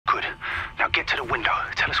get to the window.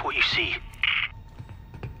 Tell us what you see.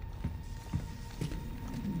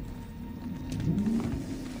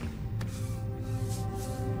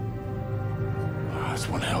 That's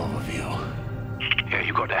one hell of a view. Yeah,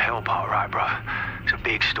 you got the hell part right, bro. It's a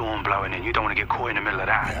big storm blowing and you don't want to get caught in the middle of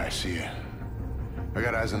that. Yeah, I see it. I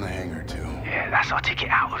got eyes on the hangar, too. Yeah, that's our ticket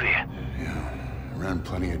out of here. Yeah, I ran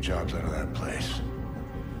plenty of jobs out of that place.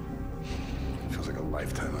 Feels like a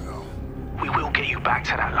lifetime ago. We will get you back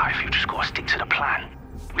to that life. You just gotta stick to the plan.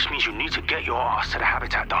 Which means you need to get your ass to the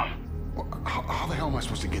habitat dome. Well, how the hell am I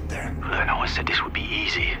supposed to get there? Look, no one said this would be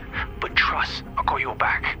easy. But trust, I got your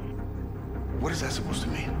back. What is that supposed to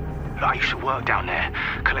mean? I used to work down there,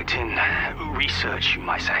 collecting research, you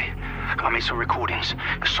might say. I made some recordings.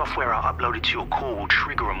 The software I uploaded to your core will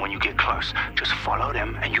trigger them when you get close. Just follow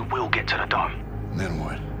them and you will get to the dome. And then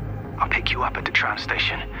what? I'll pick you up at the tram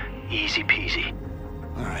station. Easy peasy.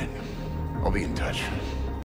 All right. I'll be in touch.